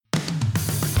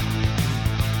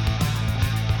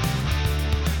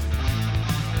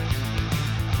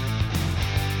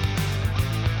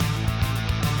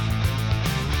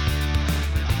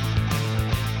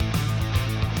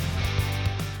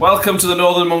Welcome to the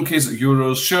Northern Monkeys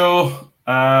Euros show.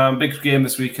 Big game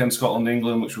this weekend,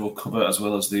 Scotland-England, which we'll cover, as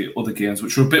well as the other games,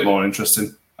 which are a bit more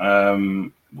interesting.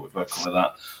 We'll cover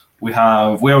that. We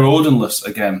are Odinless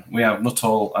again. We have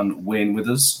Nuttall and Wayne with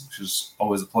us, which is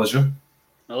always a pleasure.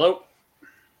 Hello.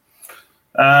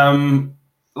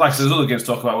 Like there's other games to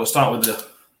talk about. We'll start with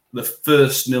the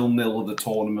first 0-0 of the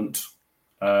tournament.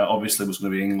 Obviously, was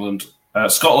going to be England.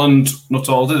 Scotland,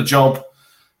 Nuttall did a job.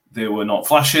 They were not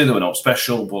flashy, they were not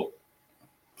special, but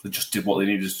they just did what they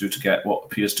needed to do to get what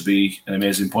appears to be an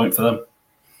amazing point for them.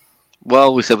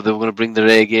 Well, we said they were going to bring their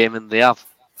A game, and they have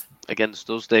against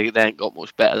us. They ain't got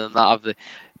much better than that, have they?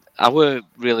 I were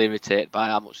really irritated by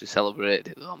how much they celebrated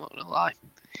it, though, I'm not going to lie.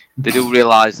 They do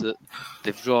realise that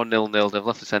they've drawn 0-0, they've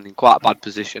left us in quite a bad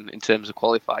position in terms of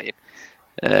qualifying,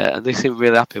 and they seem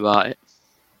really happy about it.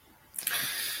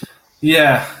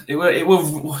 Yeah,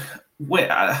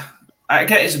 I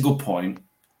get it's a good point.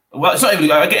 Well, it's not even.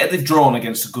 I get they've drawn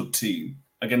against a good team,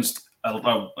 against a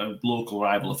local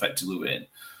rival, effectively win.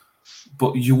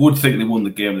 But you would think they won the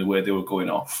game the way they were going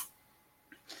off.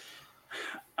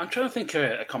 I'm trying to think of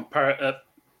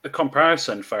a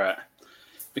comparison for it,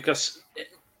 because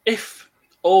if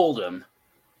Oldham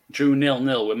drew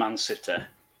 0-0 with Man City,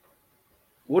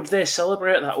 would they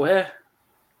celebrate that way?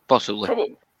 Possibly.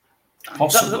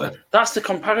 Possibly. That's the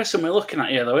comparison we're looking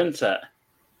at here, though, isn't it?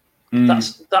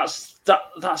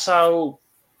 That's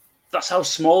how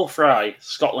small fry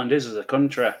Scotland is as a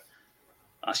country.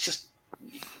 That's just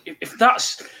if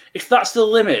that's the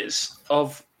limits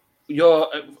of your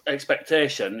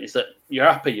expectation, is that you're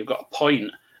happy you've got a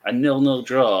point, a 0-0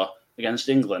 draw against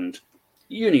England,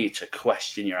 you need to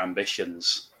question your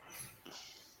ambitions.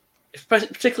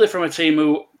 Particularly from a team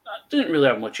who didn't really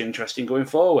have much interest in going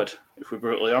forward, if we're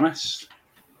brutally honest.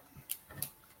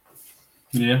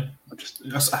 Yeah. It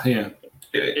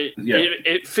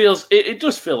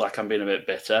does feel like I'm being a bit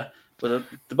bitter, but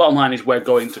the bottom line is we're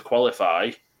going to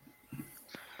qualify.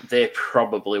 They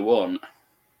probably won't.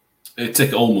 It'd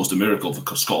take almost a miracle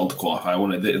for Scotland to qualify,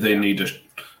 wouldn't it? They need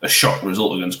a shock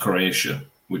result against Croatia,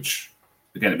 which,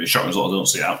 again, it'd be a shock result. I don't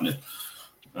see it happening.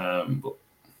 But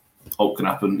hope can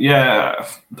happen. Yeah,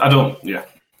 I don't. Yeah,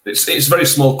 it's very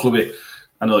small clubby.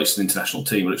 I know it's an international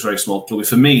team, but it's very small clubby.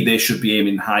 For me, they should be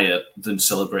aiming higher than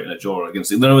celebrating a draw against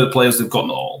them. They know the players they've got,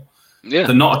 not all. Yeah,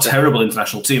 they're not a terrible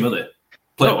international team, are they?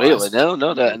 Not really, no.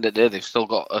 At the end of the day, they've still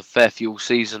got a fair few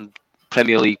seasoned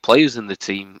Premier League players in the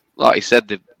team. Like I said,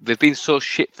 they've been so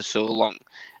shit for so long,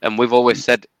 and we've always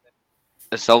said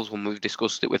ourselves when we've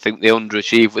discussed it, we think they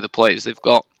underachieve with the players they've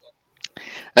got.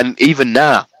 And even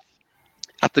now,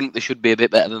 I think they should be a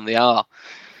bit better than they are.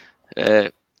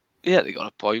 Yeah, they got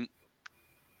a point.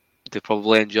 They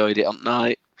probably enjoyed it on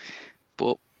night,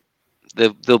 but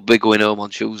they'll be going home on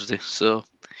Tuesday, so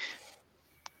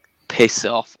piss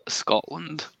off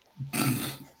Scotland.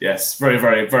 Yes, very,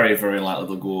 very, very, very likely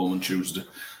they'll go home on Tuesday.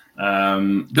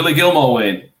 Billy Gilmore,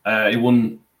 Wayne, he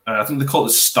won, I think they call it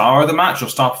the star of the match or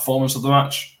star performance of the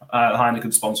match, the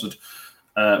Heineken-sponsored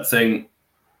thing.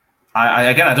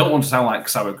 I don't want to sound like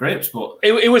sour grapes, but...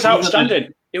 It was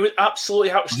outstanding. It was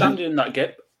absolutely outstanding in that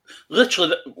game.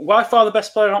 Literally, by far the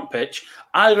best player on pitch.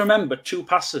 I remember two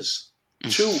passes.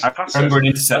 I remember an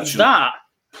interception. And that,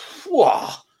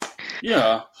 Lionel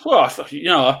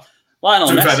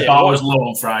Messi. The bar was low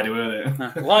on Friday, weren't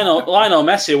it? Lionel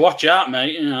Messi, watch out,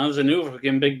 mate. There's a new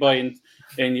fucking big boy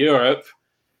in Europe.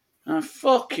 I'm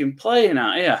fucking playing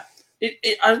out here.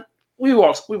 We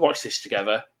watched this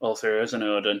together, all three of us and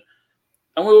Odin,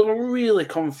 and we were really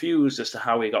confused as to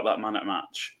how he got that man at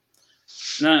match.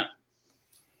 Now,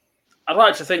 I'd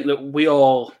like to think that we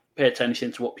all pay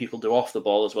attention to what people do off the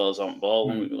ball as well as on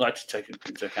ball, and we like to take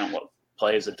into account what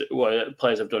players have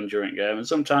done during the game. And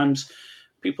sometimes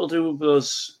people do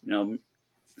those,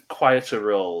 quieter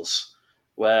roles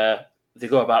where they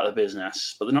go about their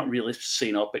business, but they're not really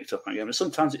seen or picked up on game. And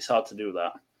sometimes it's hard to do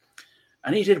that.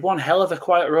 And he did one hell of a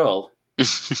quiet role.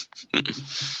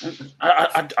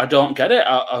 I don't get it.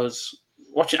 I was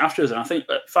watching afterwards, and I think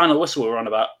at final whistle we were on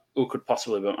about who could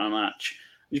possibly win my match.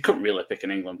 You couldn't really pick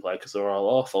an England player because they were all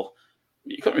awful.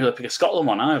 You couldn't really pick a Scotland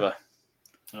one either.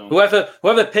 Oh.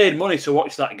 Whoever paid money to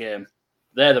watch that game,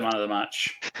 they're the man of the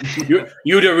match.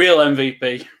 You're the real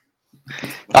MVP.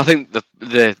 I think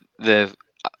the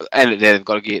end of the day they've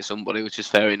got to get somebody, which is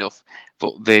fair enough.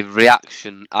 But the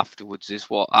reaction afterwards is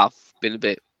what I've been a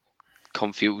bit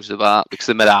confused about, because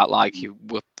they made out like you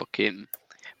were fucking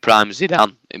prime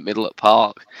Zidane in middle of the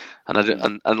park,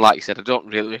 and like you said, I don't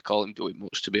really recall him doing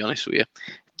much, to be honest with you.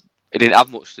 He didn't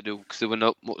have much to do because there were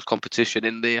not much competition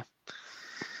in there.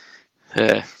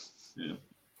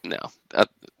 No, I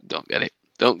don't get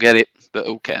it. But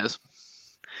who cares?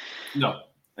 No,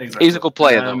 exactly. He's a good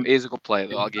player, though. He's a good player,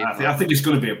 though. I think he's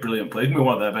going to be a brilliant player. He's going to be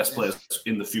one of their best players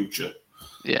in the future.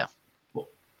 Yeah. But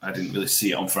I didn't really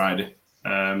see it on Friday.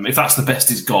 If that's the best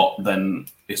he's got, then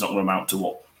it's not going to amount to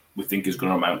what we think he's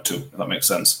going to amount to, if that makes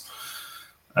sense.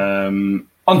 On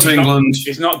to England.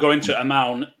 He's not going to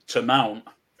amount to mount.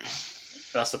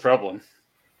 That's the problem.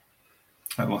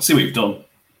 Well, see what you've done.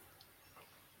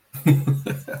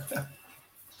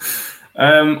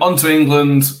 On to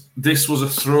England. This was a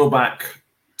throwback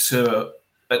to,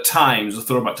 at times, a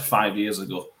throwback to 5 years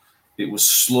ago. It was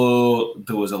slow.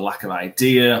 There was a lack of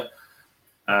idea.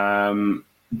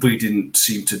 We didn't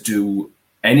seem to do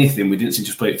anything. We didn't seem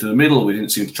to play it through the middle. We didn't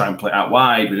seem to try and play it out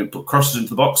wide. We didn't put crosses into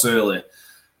the box early.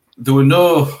 There were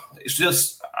no... It's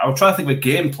just... I was trying to think of a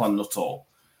game plan, not all.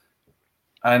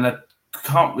 And I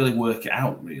can't really work it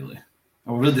out, really.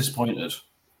 I'm really disappointed.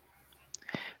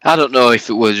 I don't know if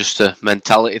it was just a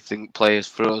mentality thing. Players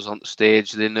froze on the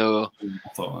stage. They know. I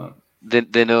thought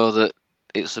that. They know that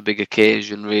it's a big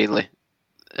occasion, really.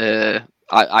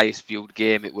 Highest viewed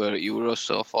game it were at Euros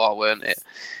so far, weren't it?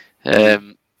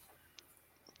 I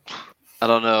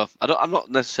don't know. I'm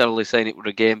not necessarily saying it were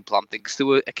a game plan thing, because there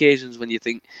were occasions when you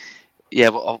think,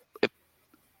 yeah, but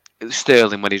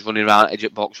Sterling, when he's running around edge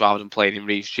at box rather than playing in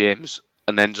Reece James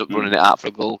and ends up running it out for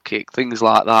a goal kick, things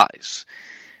like that. It's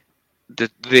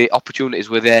the opportunities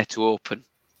were there to open,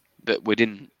 but we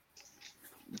didn't.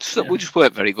 So we just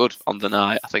weren't very good on the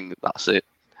night. I think that's it.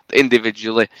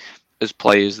 Individually, as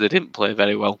players, they didn't play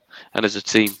very well, and as a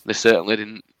team, they certainly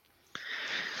didn't.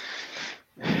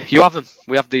 You have them.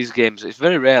 We have these games. It's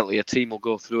very rarely a team will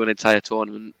go through an entire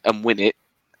tournament and win it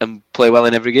and play well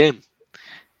in every game.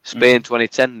 Spain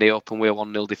 2010, they opened with a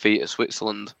 1-0 defeat at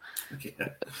Switzerland.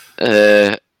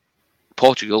 Yeah.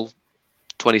 Portugal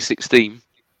 2016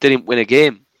 didn't win a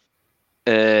game.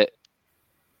 They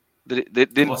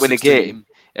didn't win a game,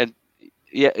 and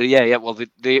yeah. Well,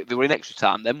 they were in extra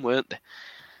time then, weren't they?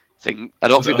 I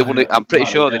don't think they won. I'm pretty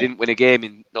sure they didn't win a game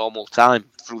in normal time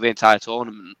through the entire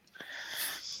tournament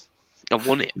and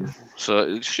won it. So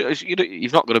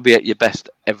you've not got to be at your best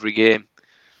every game,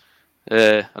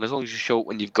 and as long as you show it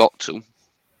when you've got to.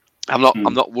 I'm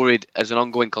not worried as an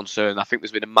ongoing concern. I think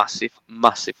there's been a massive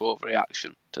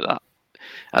overreaction to that,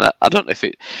 and I don't know if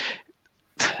it.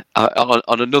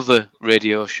 On another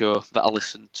radio show that I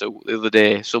listened to the other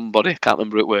day, somebody, I can't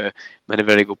remember it where, made a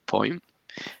very good point,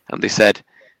 and they said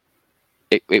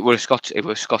it was Scottish. I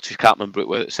can't remember it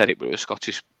where it said it, but it was a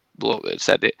Scottish bloke that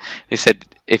said it. He said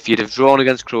if you'd have drawn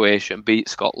against Croatia and beat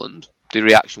Scotland, the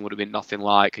reaction would have been nothing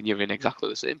like, and you're in exactly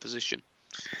the same position.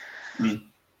 Mm.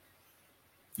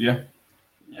 Yeah,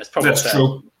 it's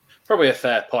probably a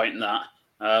fair point in that.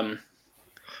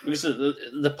 Because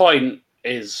the point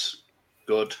is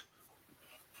good.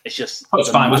 It's just that's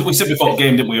fine. We said before the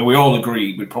game, didn't we? We all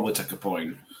agreed we'd probably take a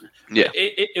point. Yeah,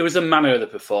 it was the manner of the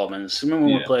performance. Remember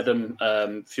when we played them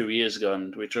a few years ago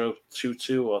and we drove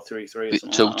 2-2 or 3-3 or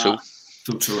something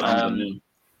 2-2.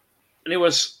 And it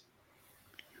was.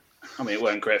 I mean, it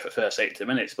weren't great for the first 80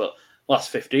 minutes, but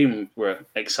last 15 were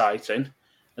exciting.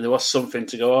 And there was something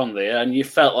to go on there, and you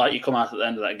felt like you come out at the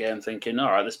end of that game thinking,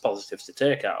 all right, there's positives to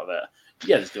take out of it.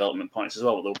 Yeah, there's development points as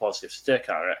well, but there were positives to take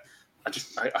out of it.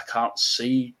 I can't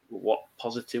see what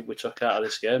positive we took out of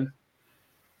this game.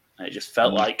 And it just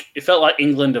felt like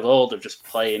England of old of just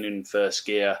playing in first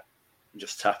gear and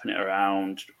just tapping it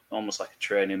around, almost like a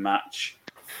training match.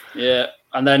 Yeah,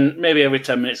 and then maybe every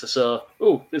 10 minutes or so,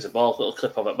 there's a ball, little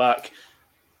clip of it back,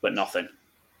 but nothing.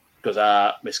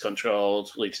 Because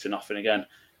miscontrolled leads to nothing again.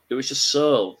 It was just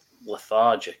so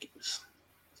lethargic. It was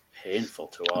painful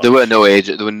to watch. There were no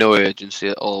urgency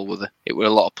at all, were there? It were a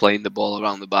lot of playing the ball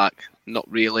around the back, not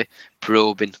really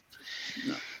probing.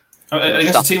 No. I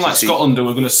guess a team like Scotland who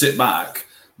are going to sit back.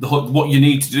 What you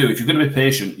need to do, if you're going to be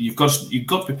patient, you've got to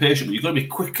be patient, but you've got to be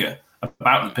quicker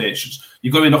about the patience.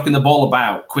 You've got to be knocking the ball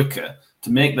about quicker to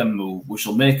make them move, which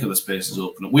will make other spaces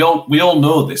open up. We all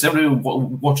know this. Everyone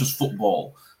who watches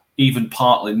football even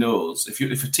partly knows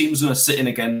if a team's going to sit in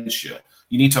against you,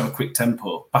 you need to have a quick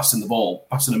tempo, passing the ball,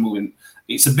 passing and moving.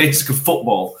 It's a basic of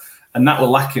football, and that we're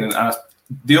lacking. And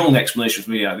the only explanation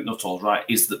for me, I think Nuttall's right,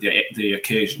 is that the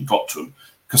occasion got to him.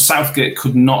 Because Southgate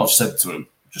could not have said to him,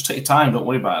 just take your time, don't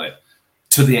worry about it,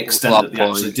 to the extent that they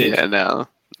actually did. Yeah, no.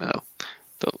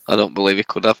 I don't believe he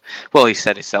could have. Well, he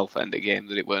said himself at the end of the game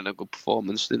that it weren't a good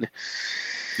performance, didn't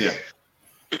he? Yeah.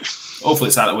 Hopefully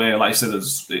it's that way. Like I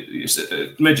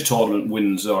said, major tournament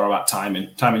wins are about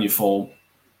timing your form,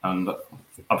 and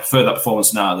I prefer that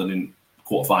performance now than in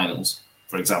quarterfinals,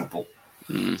 for example.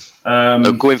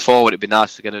 Going forward, it'd be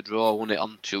nice to get a draw, wouldn't it,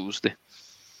 on Tuesday?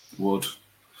 Would.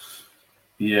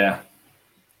 Yeah.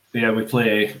 We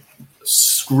play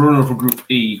runner of Group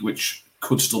E, which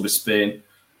could still be Spain,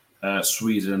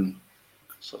 Sweden,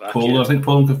 Slovakia. Poland. I think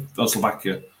Poland could,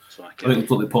 Slovakia. Slovakia. I think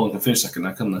Poland can finish second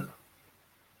now, can they?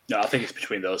 No, I think it's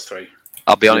between those three.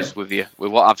 I'll be honest with you.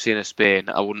 With what I've seen of Spain,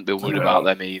 I wouldn't be worried about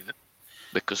them either,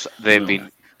 because they've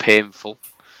been painful.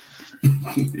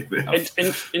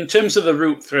 In terms of the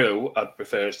route through, I'd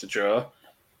prefer us to draw.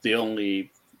 The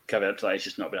only caveat to that is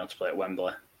just not being able to play at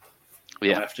Wembley.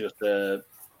 Yeah, We have to go to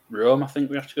Rome. I think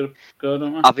we have to go,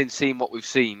 don't we? Having seen what we've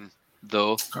seen,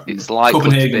 though, it's like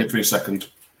Copenhagen for a second.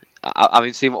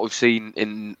 Having seen what we've seen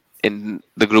in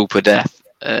the group of death,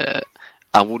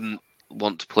 I wouldn't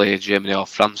want to play Germany or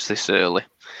France this early.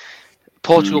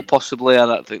 Portugal possibly, I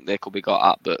don't think they could be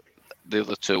got at, but the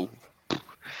other two,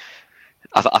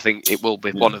 I think it will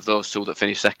be one of those two that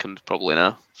finish second probably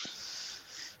now.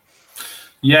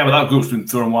 Yeah, but that group's been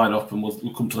thrown wide up, and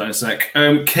we'll come to that in a sec.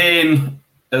 Kane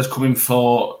is coming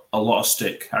for a lot of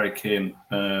stick. Harry Kane,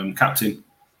 captain,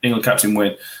 England captain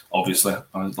win, obviously.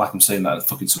 Like I'm saying that, the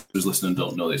fucking somebody's listening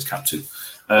don't know that he's captain.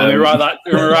 Let me write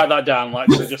that down,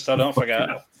 Lex, just so I don't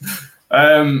forget.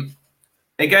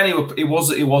 Again, he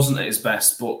wasn't at his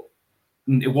best, but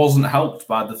it wasn't helped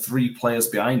by the three players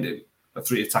behind him, the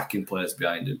three attacking players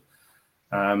behind him.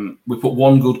 We put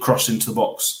one good cross into the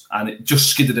box, and it just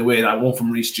skidded away. That one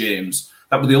from Reece James.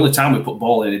 That was the only time we put the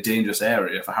ball in a dangerous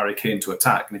area for Harry Kane to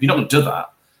attack. And if you're not going to do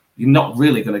that, you're not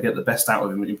really going to get the best out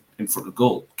of him in front of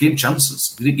goal. Give him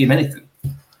chances. We didn't give him anything.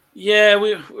 Yeah,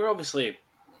 we're obviously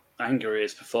angry at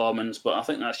his performance, but I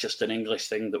think that's just an English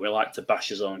thing that we like to bash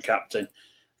his own captain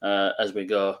as we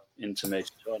go into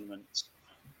major tournaments.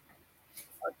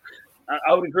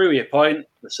 I would agree with your point.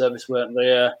 The service weren't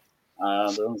there.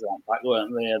 The runs around back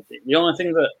weren't there. The only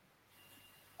thing that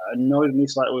annoyed me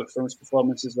slightly from his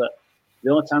performance is that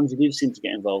the only times he did seem to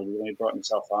get involved was when he brought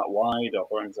himself out wide or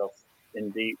brought himself in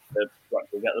deep to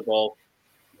actually get the ball.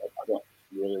 I don't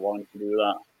really want him to do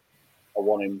that. I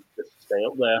want him to stay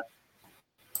up there.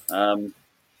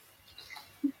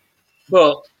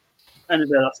 But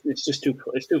anyway, it's two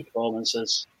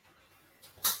performances.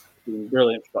 He's been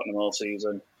brilliant for Tottenham all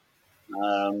season.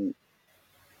 I'm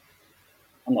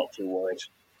not too worried.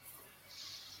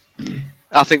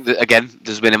 I think that, again,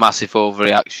 there's been a massive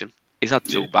overreaction. He's had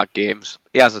two bad games.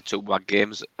 He has had two bad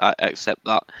games. I accept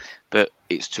that, but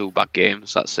it's two bad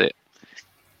games. That's it.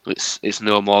 It's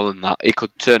no more than that. He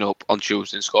could turn up on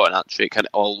Tuesday and score an hat-trick and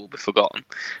it all will be forgotten.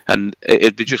 And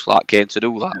it'd be just like Kane to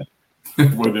do that.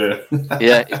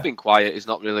 Yeah, he's been quiet. He's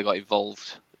not really got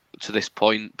involved to this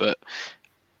point, but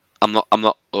I'm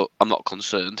not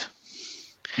concerned.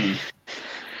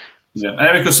 Yeah,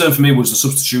 every concern for me was the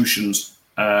substitutions.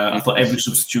 I thought every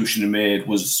substitution he made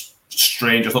was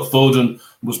strange. I thought Foden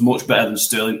was much better than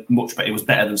Sterling. He was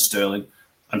better than Sterling,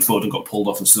 and Foden got pulled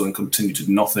off, and Sterling continued to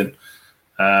do nothing.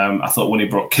 I thought when he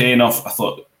brought Kane off, I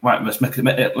thought, right, let's make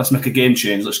a game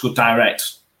change. Let's go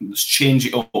direct. Let's change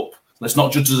it up. Let's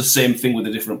not just do the same thing with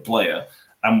a different player.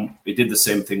 And we did the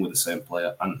same thing with the same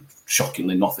player, and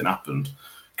shockingly, nothing happened.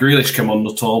 Grealish came on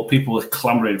at all. People were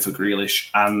clamouring for Grealish,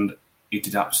 and he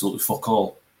did absolutely fuck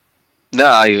all. No,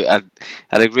 I'd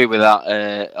agree with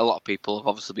that. A lot of people have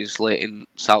obviously been slating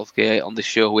Southgate on this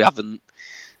show. We haven't.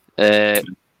 I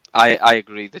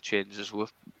agree the changes were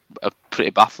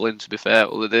pretty baffling, to be fair,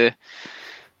 the other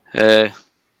day.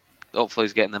 Hopefully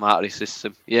he's getting them out of his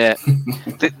system. Yeah.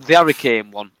 the Harry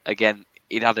Kane one, again,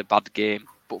 he'd had a bad game.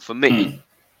 But for me,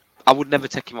 I would never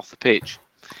take him off the pitch.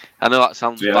 I know that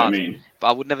sounds bad, but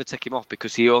I would never take him off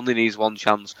because he only needs one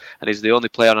chance, and he's the only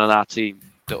player on our team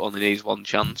that only needs one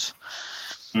chance.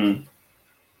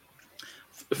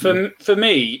 For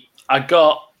me,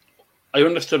 I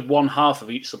understood one half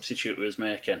of each substitute he was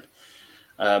making.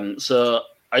 So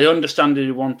I understand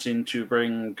he wanting to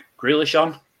bring Grealish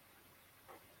on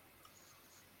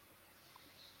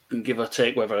and give or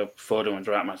take whether Foden was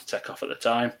the right man to take off at the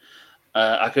time.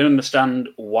 I can understand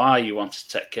why you wanted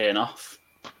to take Kane off.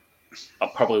 I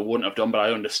probably wouldn't have done, but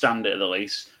I understand it at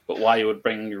least. But why you would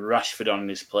bring Rashford on in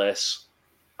his place,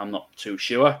 I'm not too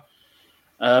sure.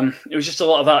 It was just a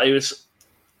lot of that. It was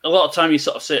a lot of time you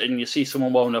sort of sit and you see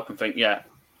someone warming up and think, yeah,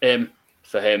 him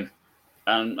for him.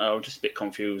 And I was just a bit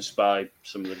confused by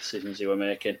some of the decisions he were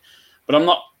making. But I'm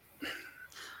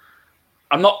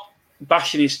not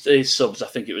bashing his subs. I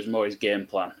think it was more his game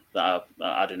plan that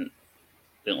I didn't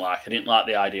like. I didn't like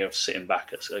the idea of sitting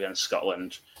back against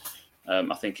Scotland.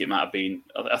 I think it might have been.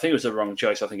 I think it was the wrong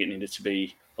choice. I think it needed to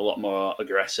be a lot more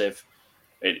aggressive.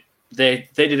 They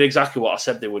did exactly what I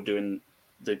said they would do in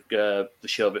the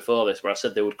show before this, where I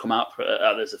said they would come out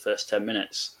at this the first 10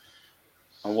 minutes.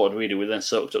 And what did we do? We then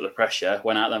soaked up the pressure,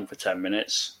 went out them for 10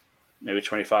 minutes, maybe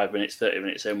 25 minutes, 30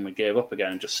 minutes in, we gave up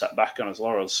again and just sat back on his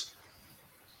laurels.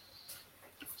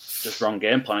 Just wrong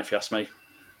game plan, if you ask me.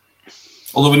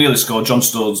 Although we nearly scored, John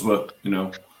Stones were,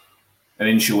 an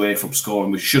inch away from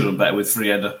scoring. We should have better with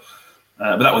 3-header.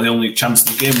 But that was the only chance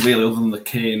of the game, really, other than the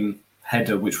Kane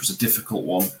header, which was a difficult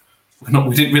one.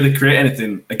 We didn't really create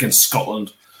anything against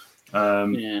Scotland. We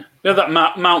had that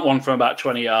Mount one from about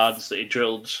 20 yards that he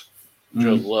drilled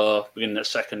low, beginning the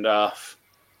second half.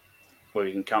 Whether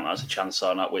you can count that as a chance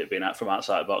or not, with it being out from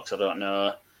outside the box, I don't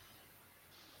know.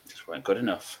 Just weren't good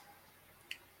enough.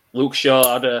 Luke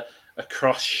Shaw had a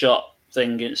cross shot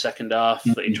thing in the second half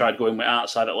that he tried going with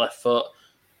outside at left foot.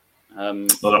 That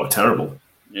was terrible.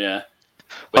 Yeah.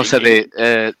 Also,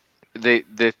 the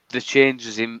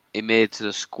changes he made to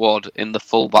the squad in the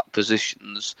full-back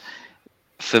positions,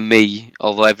 for me,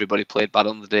 although everybody played bad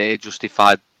on the day,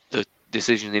 justified the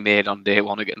decision he made on day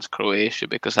one against Croatia,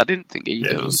 because I didn't think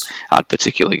either had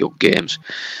particularly good games.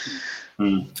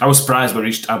 I was surprised by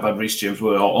how bad Reece James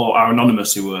were, or how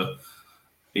anonymous he were.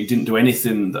 He didn't do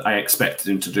anything that I expected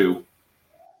him to do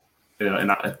in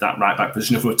that right-back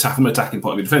position. From an attacking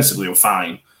point of view, defensively, we were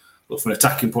fine. But from an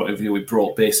attacking point of view, we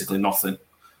brought basically nothing,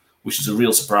 which is a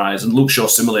real surprise. And Luke Shaw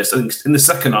similarly. I think in the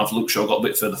second half, Luke Shaw got a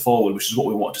bit further forward, which is what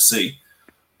we wanted to see.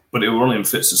 But it were only in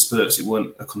fits and spurts. It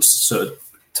weren't a concerted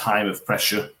time of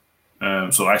pressure.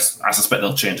 So I suspect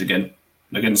they'll change again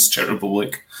against Czech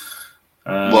Republic.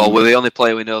 Well, the only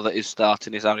player we know that is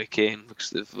starting is Harry Kane,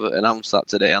 because they've announced that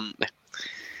today, haven't they?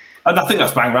 And I think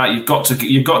that's bang right. You've got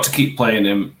to keep playing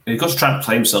him. You've got to try and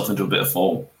play himself into a bit of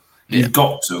form. You've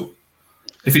got to.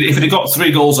 If he got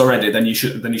 3 goals already, then you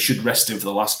should rest him for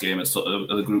the last game at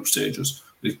the group stages.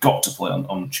 He's got to play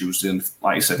on Tuesday, and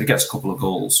like you said, if he gets a couple of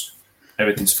goals,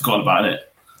 everything's forgotten about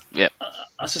it. Yeah,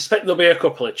 I suspect there'll be a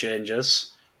couple of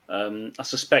changes. I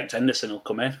suspect Henderson will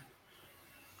come in.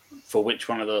 For which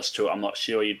one of those two, I'm not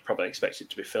sure. You'd probably expect it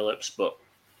to be Phillips, but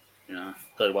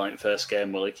played well in the first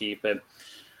game. Will he keep him?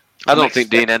 I don't think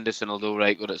Dean Henderson will do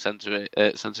right good at centre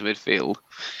midfield.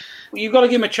 Well, you've got to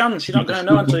give him a chance. You're not going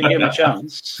to know until you give him a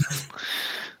chance.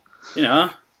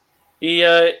 He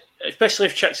especially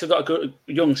if Czechs have got a good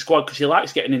young squad, because he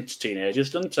likes getting into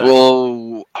teenagers, doesn't he?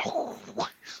 Whoa!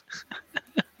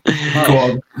 Go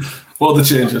on. What are the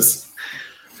changes?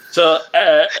 So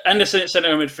Henderson at centre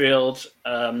midfield.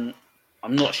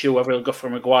 I'm not sure whether he'll go for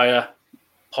Maguire,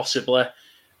 possibly,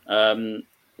 but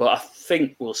I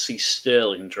think we'll see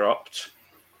Sterling dropped.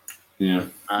 Yeah,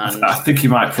 and I think he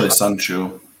might play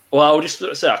Sancho. Well, I would just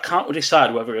say I can't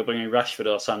decide whether he'll bring in Rashford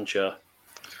or Sancho.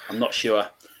 I'm not sure,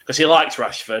 because he likes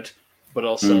Rashford, but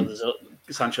also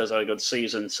Sancho's had a good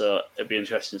season, so it'd be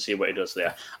interesting to see what he does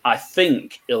there. I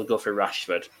think he'll go for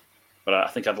Rashford, but I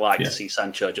think I'd like to see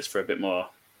Sancho just for a bit more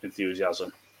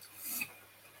enthusiasm.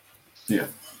 Yeah.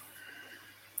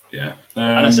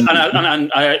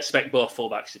 And I expect both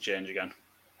fullbacks to change again.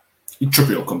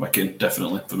 Trippier will come back in,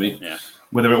 definitely, for me. Yeah.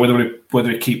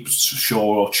 Whether he keeps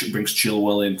Shaw or brings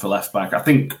Chilwell in for left back, I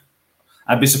think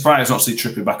I'd be surprised not to see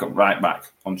Trippier back at right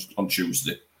back on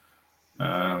Tuesday.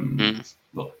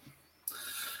 But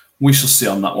we shall see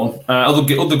on that one.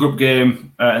 Other group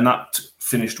game, and that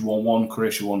finished 1-1.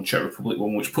 Croatia 1, Czech Republic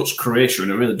 1, which puts Croatia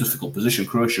in a really difficult position.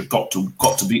 Croatia have got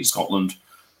to beat Scotland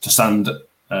to stand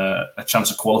a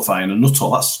chance of qualifying. And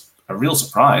Nuttall, that's a real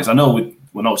surprise. I know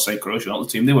we're not saying Croatia, not the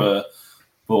team they were,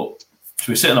 but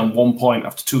to be sitting on 1 point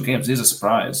after 2 games is a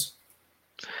surprise.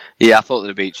 Yeah, I thought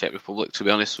they'd beat Czech Republic, to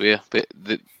be honest with you. But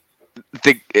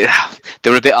they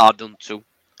were a bit hard done to,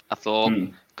 I thought,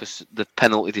 because the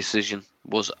penalty decision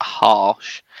was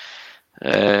harsh.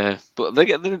 But they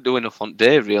didn't do enough on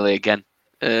day, really, again.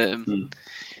 The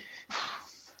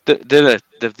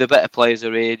better players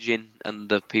are aging, and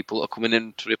the people that are coming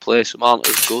in to replace them aren't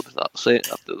as good. That's it.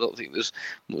 I don't think there's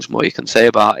much more you can say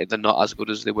about it. They're not as good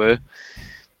as they were.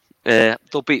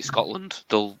 They'll beat Scotland.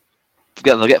 They'll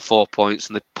get 4 points,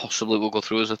 and they possibly will go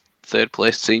through as a third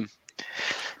place team.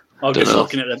 I'm just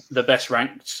looking at the best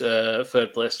ranked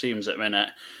third place teams at the minute.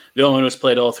 The only one who's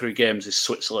played all 3 games is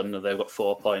Switzerland, and they've got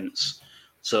 4 points.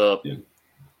 So,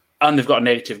 and they've got a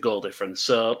negative goal difference.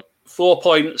 So 4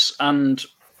 points and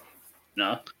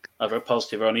either a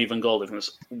positive or an even goal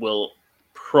difference will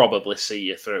probably see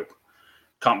you through.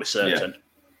 Can't be certain. Yeah.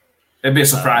 It'd be a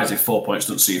surprise if 4 points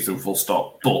doesn't see you through full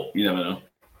stop, but you never know.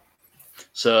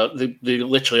 So they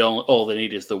literally all they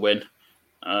need is the win.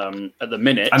 At the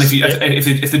minute, and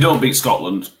if they don't beat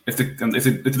Scotland, if they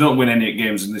don't win any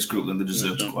games in this group, then they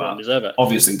deserve it.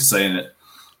 Obvious thing to say, isn't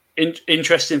it?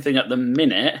 Interesting thing at the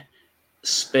minute,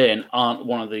 Spain aren't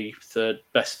one of the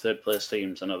best third place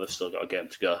teams. I know they've still got a game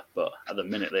to go, but at the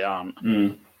minute they aren't.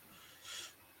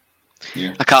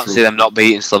 Yeah, I can't true. see them not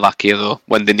beating Slovakia though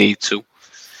when they need to.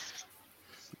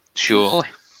 Surely.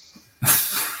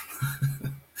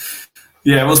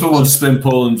 Yeah, let's move on to Spain,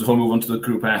 Poland before we move on to the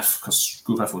Group F, because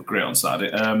Group F looked great on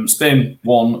Saturday. Spain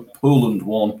won, Poland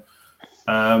won.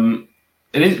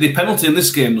 The penalty in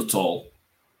this game at all,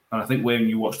 and I think Wayne,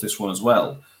 you watched this one as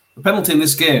well. The penalty in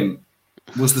this game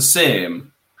was the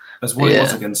same as what it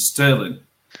was against Sterling.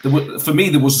 For me,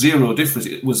 there was zero difference.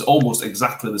 It was almost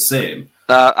exactly the same.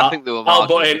 I think there were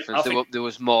marginal in, difference. There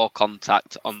was more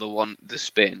contact on the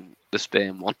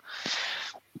Spain one.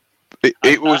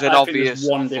 It was an obvious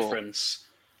one difference.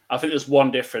 I think there's one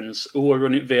difference. Who were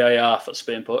running VAR for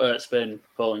Spain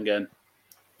Poland game?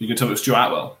 You can tell me it was Stuart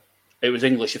Atwell. It was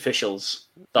English officials.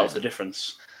 That was the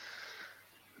difference.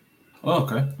 Oh,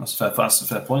 okay, that's a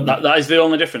fair point. That is the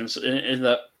only difference in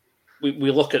that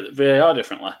we look at VAR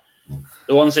differently.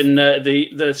 The ones in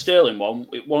the Sterling one,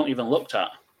 it won't even looked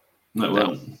at. No, it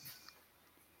won't.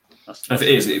 If it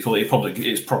is, it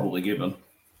probably given.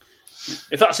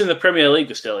 If that's in the Premier League,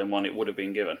 the Sterling one, it would have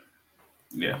been given.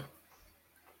 Yeah,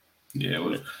 it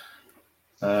would.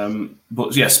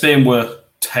 But yeah, Spain were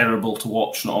terrible to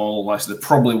watch. Not all, like they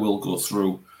probably will go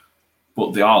through,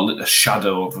 but they are a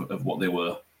shadow of what they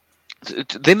were.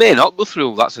 They may not go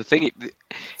through. That's the thing.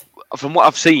 From what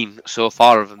I've seen so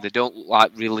far of them, they don't look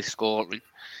like really scoring.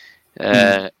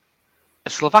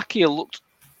 Slovakia looked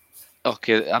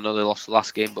okay. I know they lost the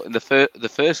last game, but in the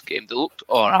first game, they looked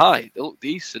all right. They looked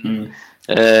decent.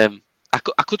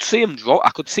 I could see them draw. I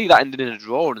could see that ending in a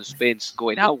draw and Spain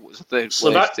going out as a third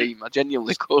place team. I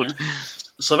genuinely could.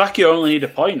 Slovakia only need a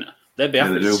point. They'd be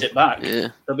happy to sit back. Yeah.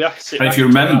 They'll be happy to sit and back. if you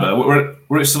remember,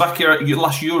 we're at Slovakia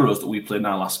last Euros that we played in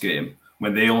our last game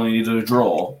when they only needed a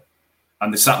draw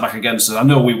and they sat back against us. I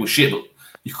know we were shit, but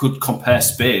you could compare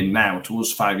Spain now to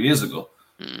us 5 years ago.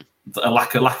 A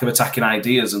lack of attacking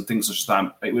ideas and things such as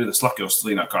that. With the Slovakia or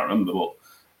Slovenia, I can't remember, but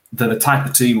they're the type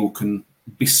of team who can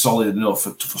be solid enough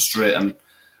to frustrate, and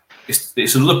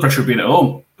it's another pressure of being at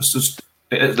home. It's just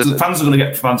the fans are going to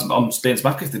get fans on Spain's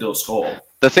back if they don't score.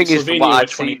 The thing is, Slovenia what I've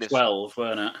 2012,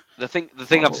 weren't it? The thing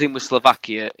I've seen with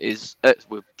Slovakia is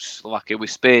with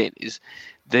Spain is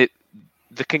they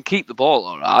can keep the ball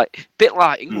all right. Bit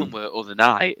like England were other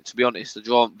night, to be honest.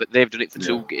 But they've done it for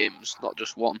 2 games, not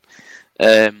just one.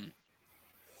 They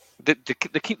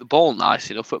keep the ball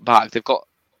nice enough at back. They've got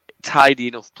tidy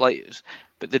enough players,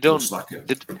 but they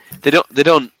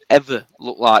don't ever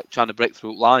look like trying to break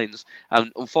through lines.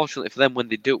 And unfortunately for them, when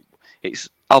they do, it's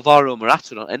Alvaro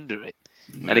Morata not ender it,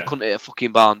 and he couldn't hit a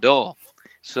fucking barn door.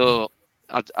 So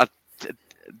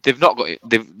they've not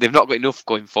got enough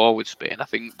going forward. Spain, I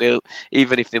think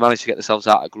even if they manage to get themselves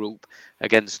out of group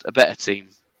against a better team,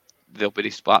 they'll be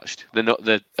dispatched.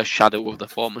 They're a shadow of their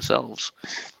former selves.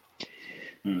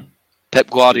 Pep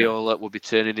Guardiola will be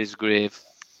turning his grave.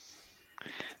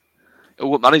 Who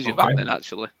was manager back then,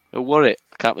 actually? Who were it?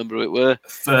 I can't remember who it were.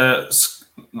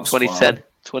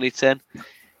 2010.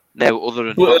 No, other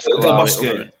than Del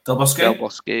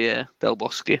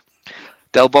Bosque.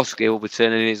 Del Bosque will be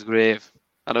turning his grave.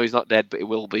 I know he's not dead, but he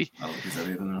will be. I don't think he's dead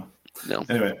either, no.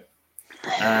 Anyway,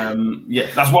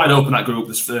 that's wide open, that group.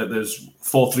 There's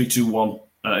 4-3-2-1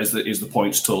 is the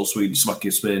points total. Sweden,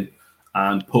 Slovakia, Spain,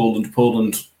 and Poland.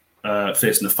 Poland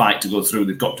facing a fight to go through.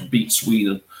 They've got to beat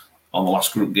Sweden on the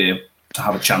last group game to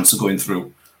have a chance of going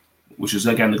through, which is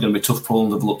again going to be tough.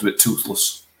 Poland have looked a bit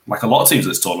toothless, like a lot of teams at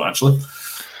this tournament actually.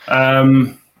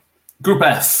 Group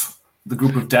F, the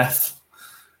group of death.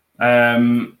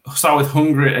 Start with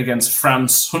Hungary against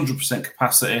France, 100%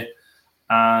 capacity,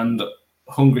 and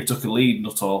Hungary took a lead.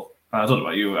 Not all. I don't know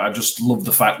about you. I just love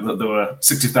the fact that there were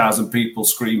 60,000 people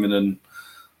screaming and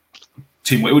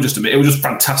team. It was just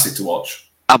fantastic to watch.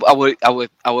 I were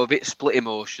a bit split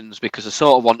emotions because I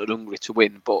sort of wanted Hungary to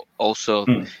win, but also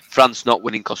France not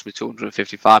winning cost me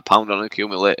 £255 on an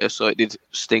accumulator, so it did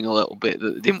sting a little bit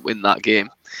that they didn't win that game.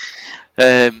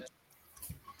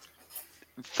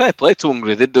 Fair play to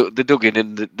Hungary. They dug in,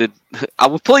 and I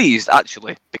was pleased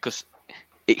actually because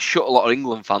it shut a lot of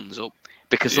England fans up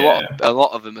because a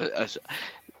lot of them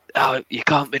are, you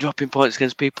can't be dropping points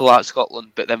against people like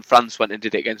Scotland, but then France went and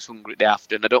did it against Hungary the day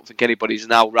after, and I don't think anybody's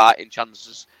now writing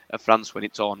chances of France winning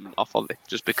tournament off of it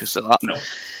just because of that. No.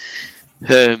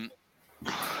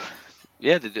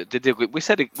 They did. We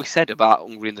said about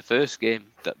Hungary in the first game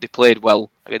that they played well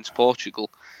against Portugal,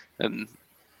 and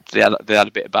they had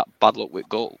a bit of bad luck with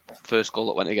first goal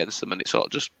that went against them, and it sort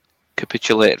of just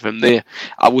capitulated from there.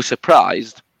 I was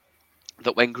surprised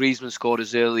that when Griezmann scored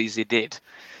as early as he did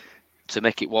to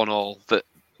make it 1-1, that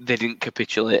they didn't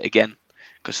capitulate again,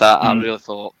 because I really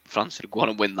thought France would go on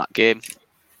and win that game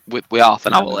with half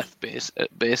an hour left,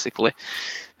 basically.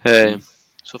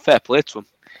 So fair play to them.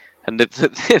 And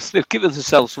they've given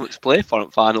themselves something to play for in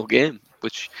the final game,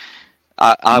 which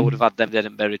I would have had them dead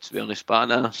and buried, to be honest, by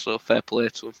now. So fair play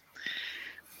to them.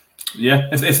 Yeah,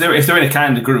 if they're in a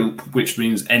kind of group, which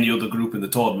means any other group in the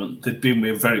tournament, they'd be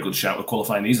a very good shout at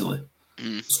qualifying easily.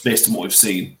 Just based on what we've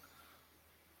seen.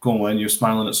 Go on, Wayne, you're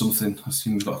smiling at something. I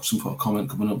assume you've got some sort of comment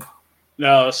coming up.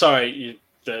 No, sorry.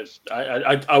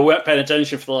 I weren't paying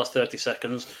attention for the last 30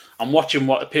 seconds. I'm watching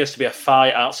what appears to be a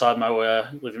fight outside my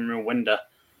living room window.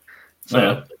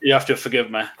 So you have to forgive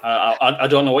me. I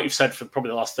don't know what you've said for probably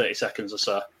the last 30 seconds or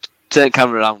so. Turn the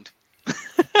camera around.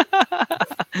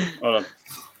 Hold on.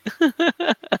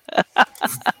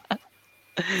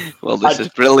 Well, this is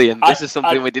brilliant. This is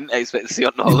something we didn't expect to see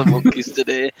on Northern Monkeys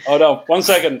today. Hold on, 1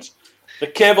 second. The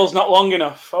cable's not long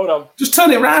enough. Hold on. Just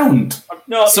turn it around.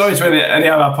 No, sorry to any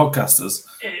of our podcasters.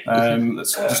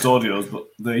 It's just audios, but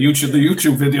the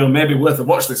YouTube video may be worth a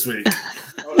watch this week.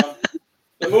 Hold on.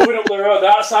 They're moving up the road.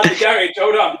 They're outside the garage.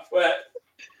 Hold on. Wait.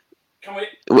 Can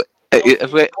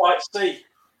we quite see?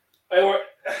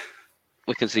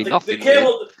 We can see nothing.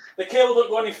 The cable don't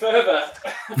go any further.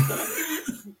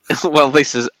 Well,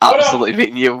 this has absolutely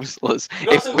been useless.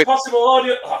 Got some possible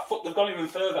audio. Oh, fuck, they've gone even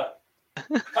further.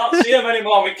 Can't see them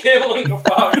anymore. My cable ain't go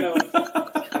far enough.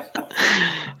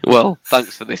 Well,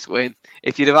 thanks for this, Wayne.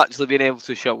 If you'd have actually been able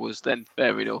to show us, then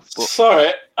fair enough. But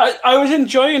sorry, I was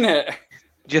enjoying it.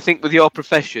 Do you think with your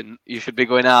profession, you should be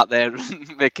going out there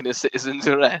and making a citizen's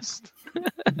arrest?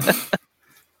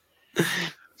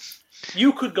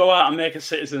 You could go out and make a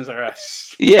citizen's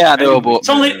arrest. Yeah, I know, but...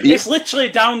 It's literally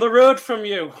down the road from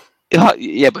you.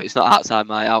 Yeah, but it's not outside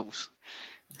my house.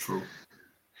 True.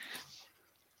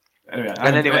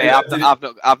 Anyway,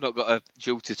 I've not got a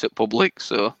duty to public,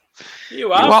 so...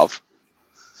 You have.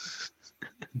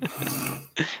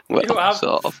 Well, you have.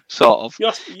 Sort of.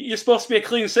 You're supposed to be a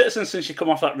clean citizen since you come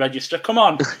off that register. Come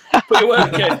on, put your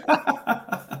work in.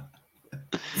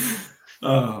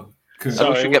 Oh, cool.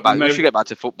 So we should get back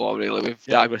to football. Really, we've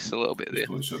digressed a little bit there.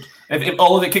 We should. If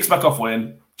all of it kicks back off,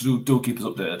 Wayne, do keep us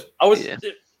updated.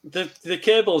 The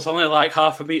cable's only like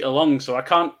half a metre long, so I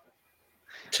can't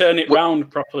turn it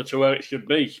round properly to where it should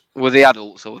be. Were they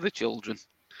adults or were they children?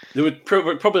 They were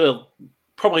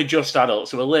probably just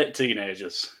adults. They were late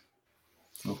teenagers.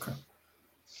 Okay.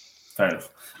 Fair enough.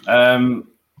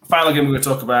 Final game we're going to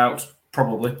talk about,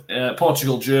 probably,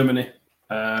 Portugal, Germany.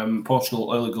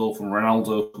 Portugal, early goal from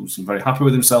Ronaldo, who's very happy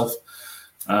with himself.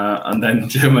 And then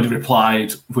Germany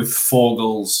replied with 4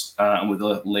 goals and with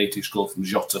a late-ish goal from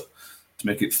Jota to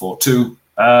make it 4-2.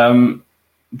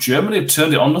 Germany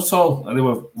turned it on at all, and they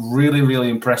were really, really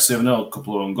impressive. I know a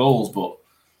couple of own goals, but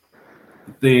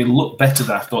they looked better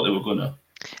than I thought they were going to.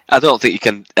 I don't think you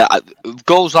can...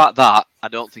 goals like that, I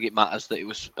don't think it matters that it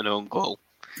was an own goal.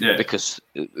 Yeah. Because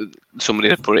somebody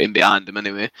had put it in behind them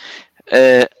anyway.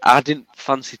 I didn't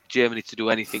fancy Germany to do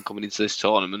anything coming into this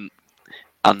tournament,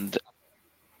 and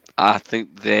I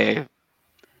think they are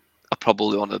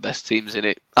probably one of the best teams in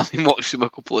it. I've been watching them a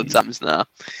couple of times now.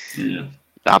 Yeah.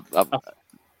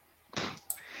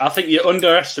 I think you're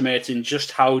underestimating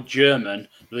just how German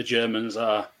the Germans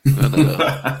are.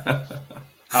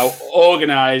 How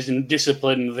organised and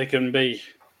disciplined they can be.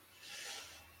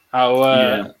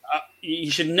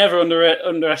 You should never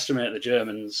underestimate the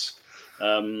Germans.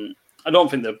 I don't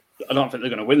think they're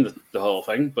going to win the whole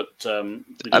thing, but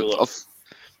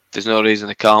there's no reason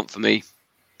they can't for me.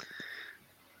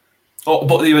 Oh,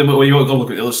 but when you go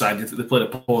look at the other side, they played a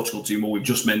Portugal team, who we've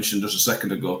just mentioned just a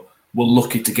second ago, were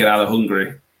lucky to get out of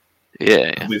Hungary.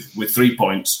 Yeah. With 3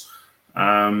 points,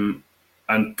 and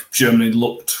Germany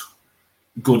looked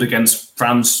good against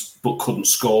France, but couldn't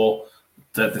score.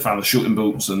 They found the shooting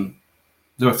boots, and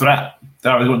they're a threat. They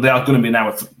are going to be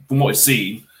now, from what we've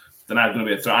seen, they're now going to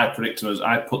be a threat. I predict them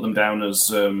I put them down as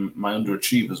my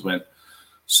underachievers win.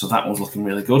 So that was looking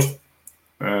really good.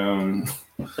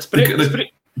 His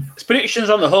predictions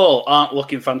on the whole aren't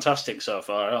looking fantastic so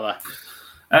far, are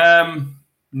they?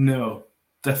 No,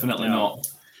 definitely not.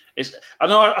 I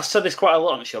know I said this quite a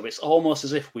lot on the show, but it's almost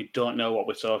as if we don't know what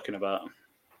we're talking about.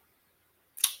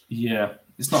 Yeah,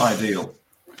 it's not ideal.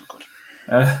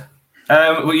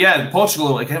 Well, yeah,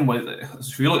 Portugal, again,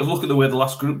 if you look at the way the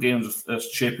last group games are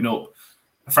shaping up,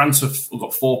 France have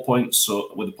got 4 points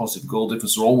so with a positive goal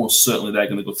difference, so almost certainly they're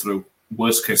going to go through.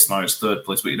 Worst case scenario is 3rd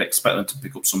place, but you'd expect them to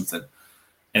pick up something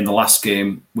in the last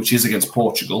game, which is against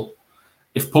Portugal.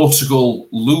 If Portugal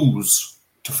lose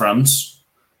to France,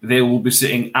 they will be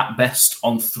sitting at best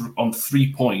on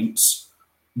 3 points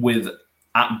with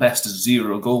at best a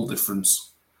 0 goal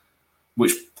difference,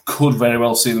 which could very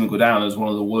well see them go down as one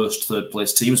of the worst 3rd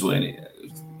place teams winning.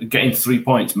 Getting 3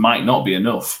 points might not be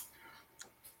enough.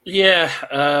 Yeah.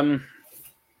 And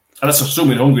that's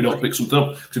assuming Hungary don't pick something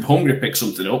up. Because if Hungary picks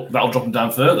something up, that'll drop them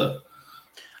down further.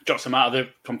 Drops them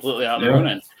completely out of the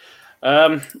running.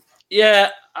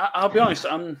 I'll be honest.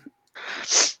 I'm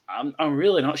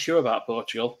really not sure about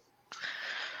Portugal,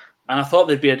 and I thought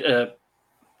there'd be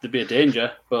a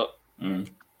danger, but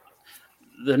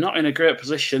they're not in a great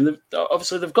position.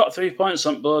 Obviously, they've got 3 points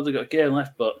on board. They've got a game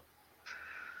left, but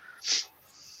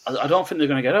I don't think they're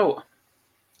going to get out.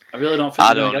 I really don't think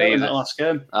they're going to get out in that last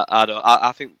game. I don't.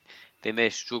 I think they may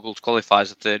struggle to qualify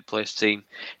as a third place team,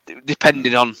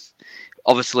 depending on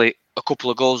obviously a couple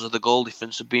of goals of the goal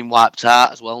difference have been wiped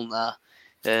out as well now.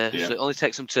 So it only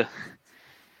takes them to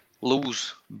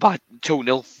lose by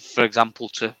 2-0, for example,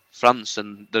 to France,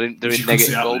 and they're in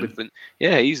negative goal difference.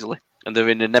 Yeah, easily, and they're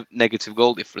in a negative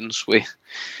goal difference with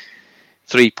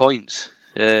 3 points,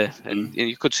 and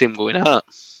you could see them going out.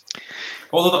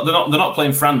 Well, they're not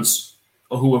playing France,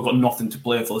 who have got nothing to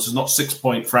play for. This is not 6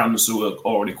 point France who are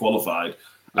already qualified.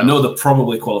 I know they're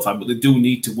probably qualified, but they do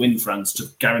need to win France to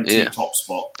guarantee a top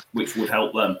spot, which would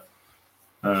help them.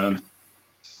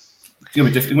 It's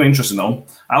going to be interesting, though.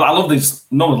 I love these.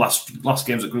 None of the last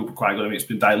games at group are quite good. I mean, it's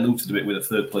been diluted a bit with the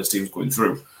third place teams going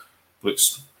through, but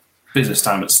it's business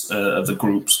time of the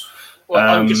groups.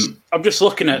 Well, I'm just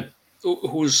looking at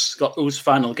whose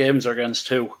final games are against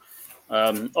who.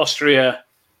 Austria,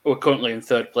 who are currently in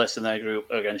third place in their group,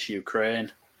 against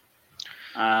Ukraine,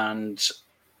 and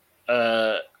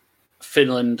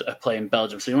Finland are playing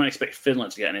Belgium. So you won't expect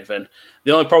Finland to get anything.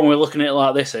 The only problem with looking at it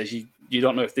like this is you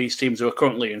don't know if these teams who are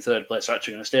currently in third place are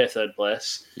actually going to stay third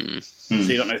place. So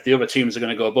you don't know if the other teams are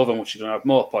going to go above them, which is going to have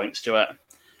more points to it.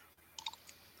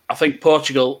 I think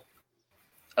Portugal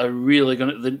are really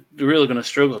going to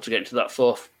struggle to get into that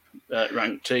fourth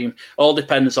ranked team. All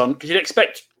depends on, because you'd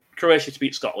expect Croatia to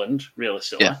beat Scotland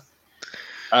realistically,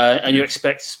 and you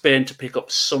expect Spain to pick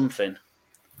up something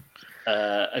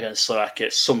against Slovakia,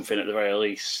 something at the very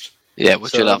least. Yeah, we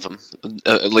should have them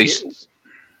at least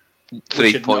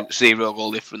 3.0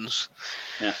 goal difference.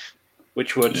 Yeah,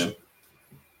 which would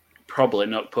probably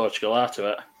knock Portugal out of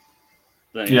it.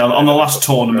 On the last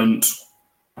tournament,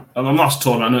 I know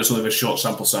it's only a short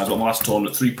sample size, but on the last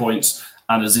tournament, 3 points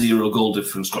and a 0 goal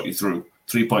difference got you through.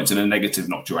 3 points and a negative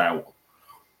knocked you out.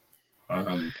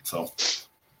 So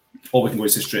all we can go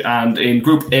is history. And in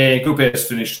Group A is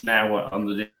finished now on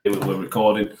the day we're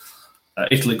recording.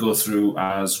 Italy go through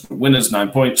as winners, 9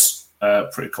 points.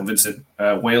 Pretty convincing.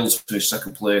 Wales finished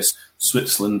second place.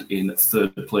 Switzerland in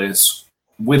third place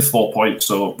with 4 points.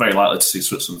 So very likely to see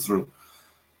Switzerland through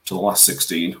to the last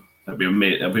 16. It'd be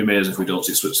amazing if we don't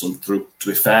see Switzerland through, to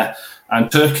be fair.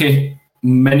 And Turkey,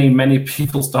 many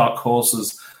people's dark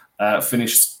horses,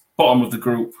 finished bottom of the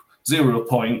group, 0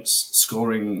 points,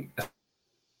 scoring.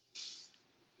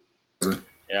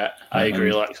 Yeah, I agree,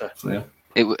 Alexa. So, yeah.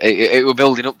 It were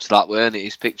building up to that, weren't it?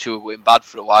 His picture was going bad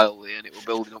for a while there, and it were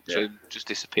building up to him just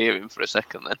disappearing for a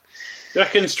second then. Do you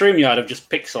reckon StreamYard have just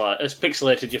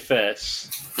pixelated your face?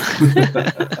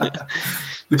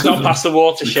 It's not past the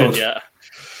watershed yet.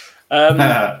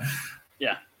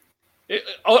 Yeah.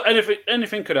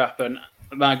 Anything could happen.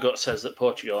 My gut says that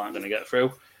Portugal aren't going to get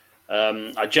through.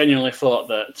 I genuinely thought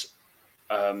that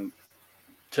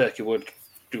Turkey would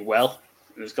do well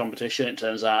in this competition. It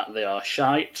turns out they are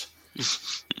shite.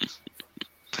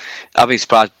 I'd be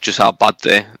surprised just how bad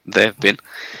they've been.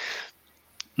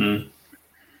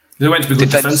 They went to be good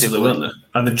defensively, weren't they?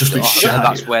 And they've just been shite.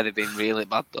 That's where they've been really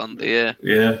bad, aren't they?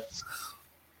 Yeah.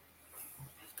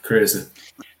 Crazy.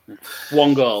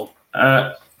 1 goal.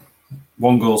 1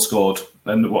 goal scored.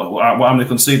 And what how many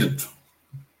conceded?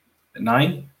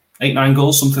 9? 8-9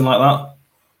 goals, something like that.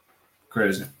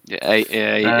 Crazy. Yeah,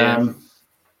 8.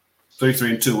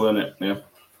 3-3-2, weren't it? Yeah.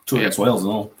 2 against Wales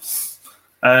and all.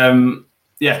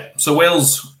 So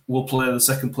Wales will play the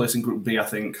second place in Group B, I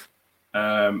think.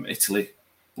 Italy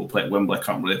will play at Wembley. I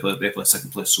can't remember. They play second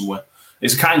place somewhere.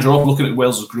 It's a kind draw. Looking at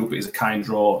Wales' group, it is a kind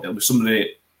draw. It'll be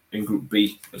somebody in Group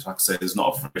B. As I say, there's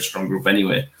not a very strong group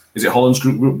anyway. Is it Holland's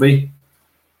Group B?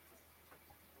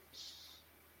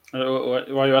 Why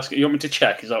are you asking? You want me to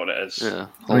check? Is that what it is? Yeah.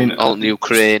 Holland,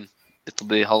 Ukraine. It'll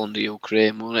be Holland or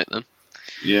Ukraine, won't it then?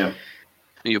 Yeah.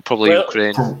 You're probably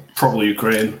Ukraine. Probably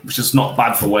Ukraine, which is not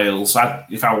bad for Wales.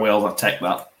 If I were Wales, I'd take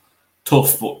that.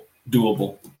 Tough, but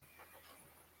doable.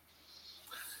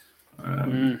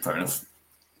 Fair enough.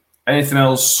 Anything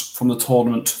else from the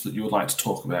tournament that you would like to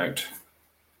talk about?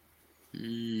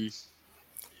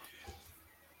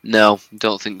 No,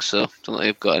 don't think so. Don't think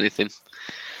I've got anything.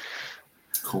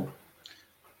 Cool.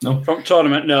 No? From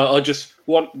tournament, no.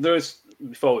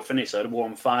 Before we finish, I had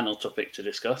one final topic to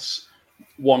discuss.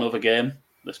 One other game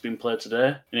that's been played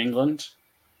today in England.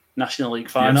 National League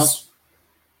final. Yes.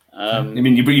 I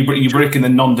mean, you're breaking the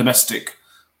non-domestic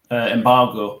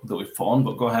embargo that we've put on,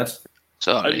 but go ahead.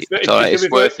 Sorry, it's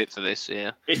worth it for this,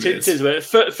 yeah. It is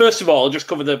worth it. First of all, I'll just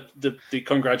cover the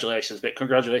congratulations bit.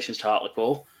 Congratulations to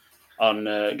Hartlepool on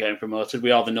getting promoted.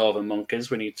 We are the Northern Monkeys.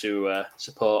 We need to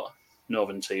support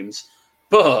Northern teams.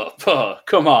 But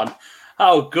come on,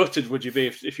 how gutted would you be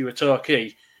if you were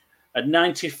Torquay? A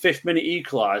 95th minute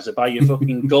equaliser by your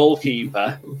fucking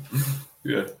goalkeeper.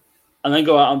 Yeah. And then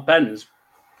go out on pens.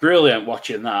 Brilliant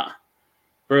watching that.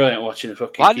 Brilliant watching the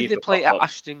fucking Why did they play at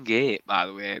Ashton Gate, by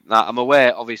the way? Now, I'm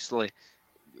aware, obviously,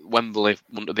 Wembley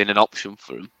wouldn't have been an option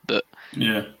for them, but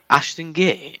Ashton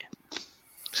Gate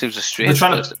seems a strange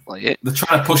place to play it. They're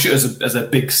trying to push it as a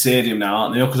big stadium now,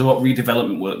 aren't they? Because of what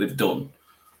redevelopment work they've done.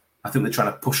 I think they're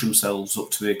trying to push themselves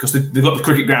up to it because they've got the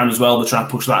cricket ground as well. They're trying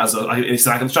to push that it's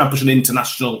like they're trying to push an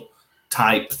international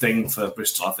type thing for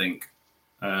Bristol. I think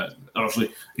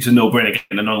obviously it's a no-brainer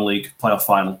getting a non-league playoff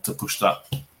final to push that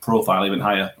profile even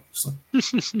higher.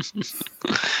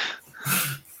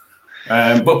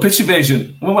 But pitch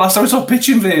invasion. When last time we saw pitch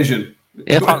invasion?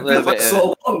 Yeah, apparently a bit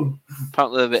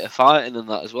of fighting and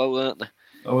that as well, weren't they?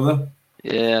 Oh, were they?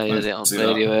 Yeah, I heard it on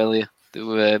radio earlier. There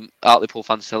were Hartlepool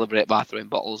fans celebrate by throwing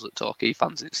bottles at Torquay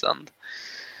fans in stand.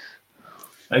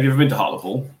 Have you ever been to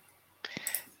Hartlepool?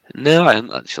 No, I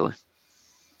haven't actually.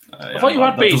 I thought you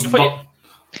had been. I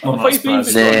thought you'd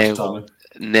been.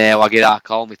 No, I get our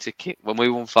call me ticket when we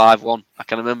won 5-1. I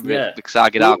can remember it because I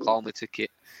get our call me ticket.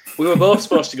 We were both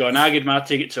supposed to go, and I gave my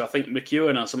ticket to I think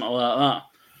McEwen or something like that. I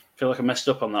feel like I messed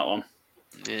up on that one.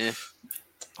 Yeah,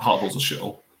 Hartlepool's a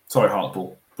shithole. Sorry,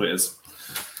 Hartlepool, but it is.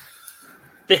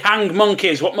 The hang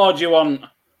monkeys. What more do you want?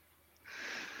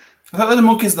 I thought the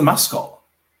monkey's the mascot.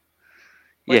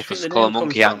 Yeah, because they call a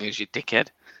monkey hangers, you dickhead.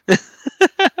 You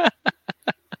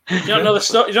don't know the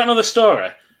story. You don't know the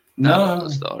story. No, I don't know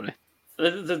the story.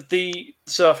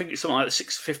 So I think it's something like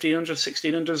 1500,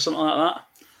 1600, something like that.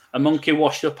 A monkey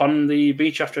washed up on the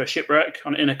beach after a shipwreck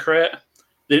in a crate.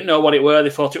 They didn't know what it were. They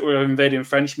thought it were invading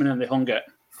Frenchmen, and they hung it.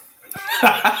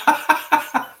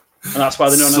 And that's why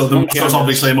they're known as monkey. So it's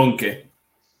obviously a monkey.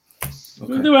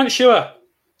 Okay. They weren't sure.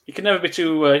 You can never be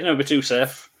too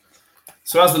safe.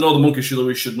 So as the Northern Monkeys, surely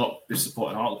we should not be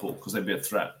supporting Hartlepool because they'd be a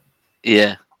threat.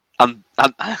 Yeah. And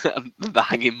the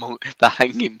hanging.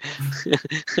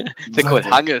 They're good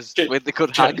hangers. With the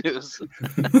good hangers.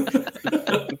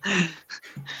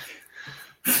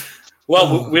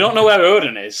 Well, we don't know where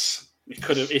Odin is.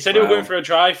 He said he was going for a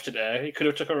drive today. He could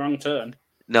have took a wrong turn.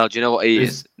 No, do you know what he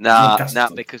is?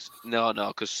 Because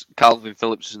Calvin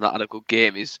Phillips has not had a good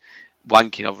game. He's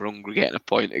wanking over Hungary getting a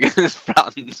point against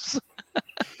France.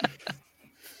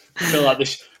 I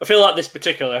feel like this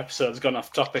particular episode's gone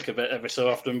off topic a bit every so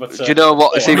often. But do you know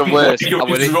what? It's even worse. You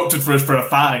interrupted for a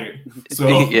fight.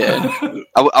 So. Yeah,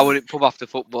 I went in pub after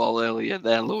football earlier.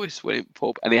 There, Lewis went in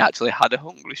pub, and he actually had a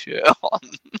Hungary shirt on.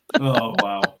 Oh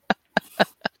wow!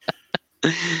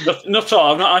 Not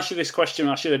all. I've not asked you this question.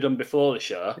 I should have done before the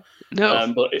show.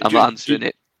 No, but I'm not answering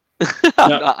it. I'm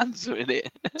not answering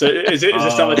it. So is this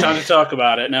not the time to talk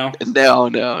about it now? No.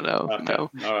 Okay.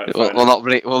 No. All right, we'll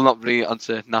not bring it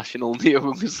onto national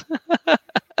news.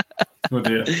 Oh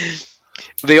dear.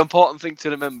 The important thing to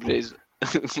remember is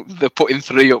they're putting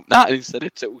 3 up now instead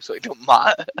of 2, so it don't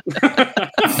matter.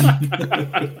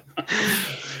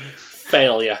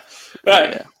 Failure.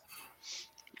 Right. Yeah.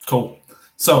 Cool.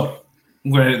 So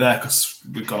I'm going to end it there because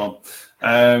we've gone on.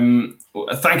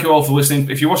 Thank you all for listening.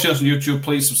 If you're watching us on YouTube,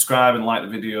 please subscribe and like the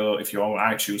video. If you're on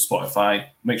iTunes, Spotify,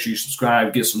 make sure you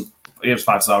subscribe, give us a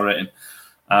 5-star rating.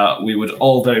 We would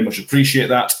all very much appreciate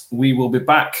that. We will be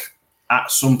back at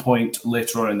some point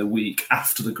later on in the week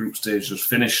after the group stage is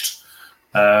finished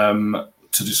to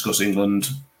discuss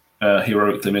England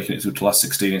heroically making it through to last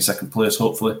 16 in second place,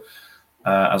 hopefully,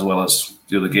 as well as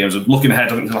the other games. Looking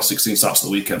ahead, I think the last 16 starts at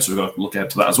the weekend, so we've got to look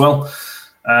ahead to that as well.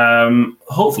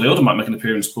 Hopefully, Odin might make an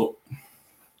appearance, but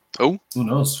who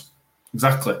knows?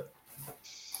 Exactly.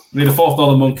 We need a 4th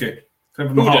Northern Monkey.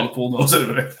 Whoever from Hartlepool knows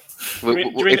anyway.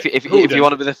 If you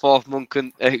want to be the 4th monk,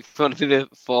 if you want to be the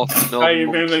 4th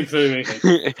Northern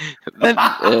Monkey, then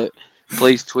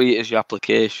please tweet us your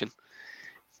application.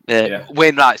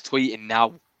 Wainwright's tweeting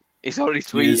now. He's already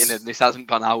tweeting and this hasn't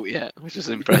gone out yet, which is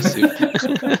impressive.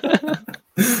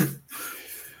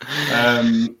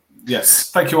 Yes,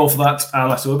 thank you all for that. And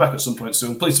like I said, we're back at some point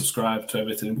soon. Please subscribe to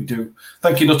everything we do.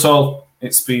 Thank you, Nuttall.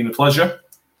 It's been a pleasure.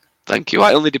 Thank you.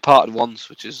 I only departed once,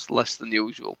 which is less than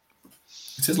usual.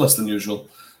 It is less than usual.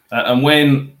 And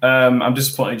Wayne, I'm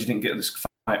disappointed you didn't get this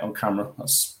fight on camera. I'm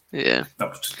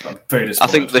very disappointed. I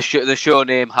think the show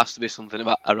name has to be something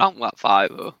around that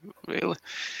 5, really.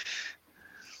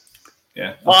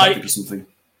 yeah, I'll think of something.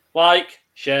 Like,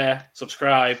 share,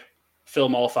 subscribe,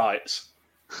 film more fights.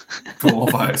 Film more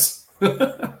fights.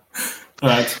 All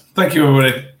right. Thank you,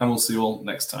 everybody, and we'll see you all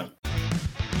next time.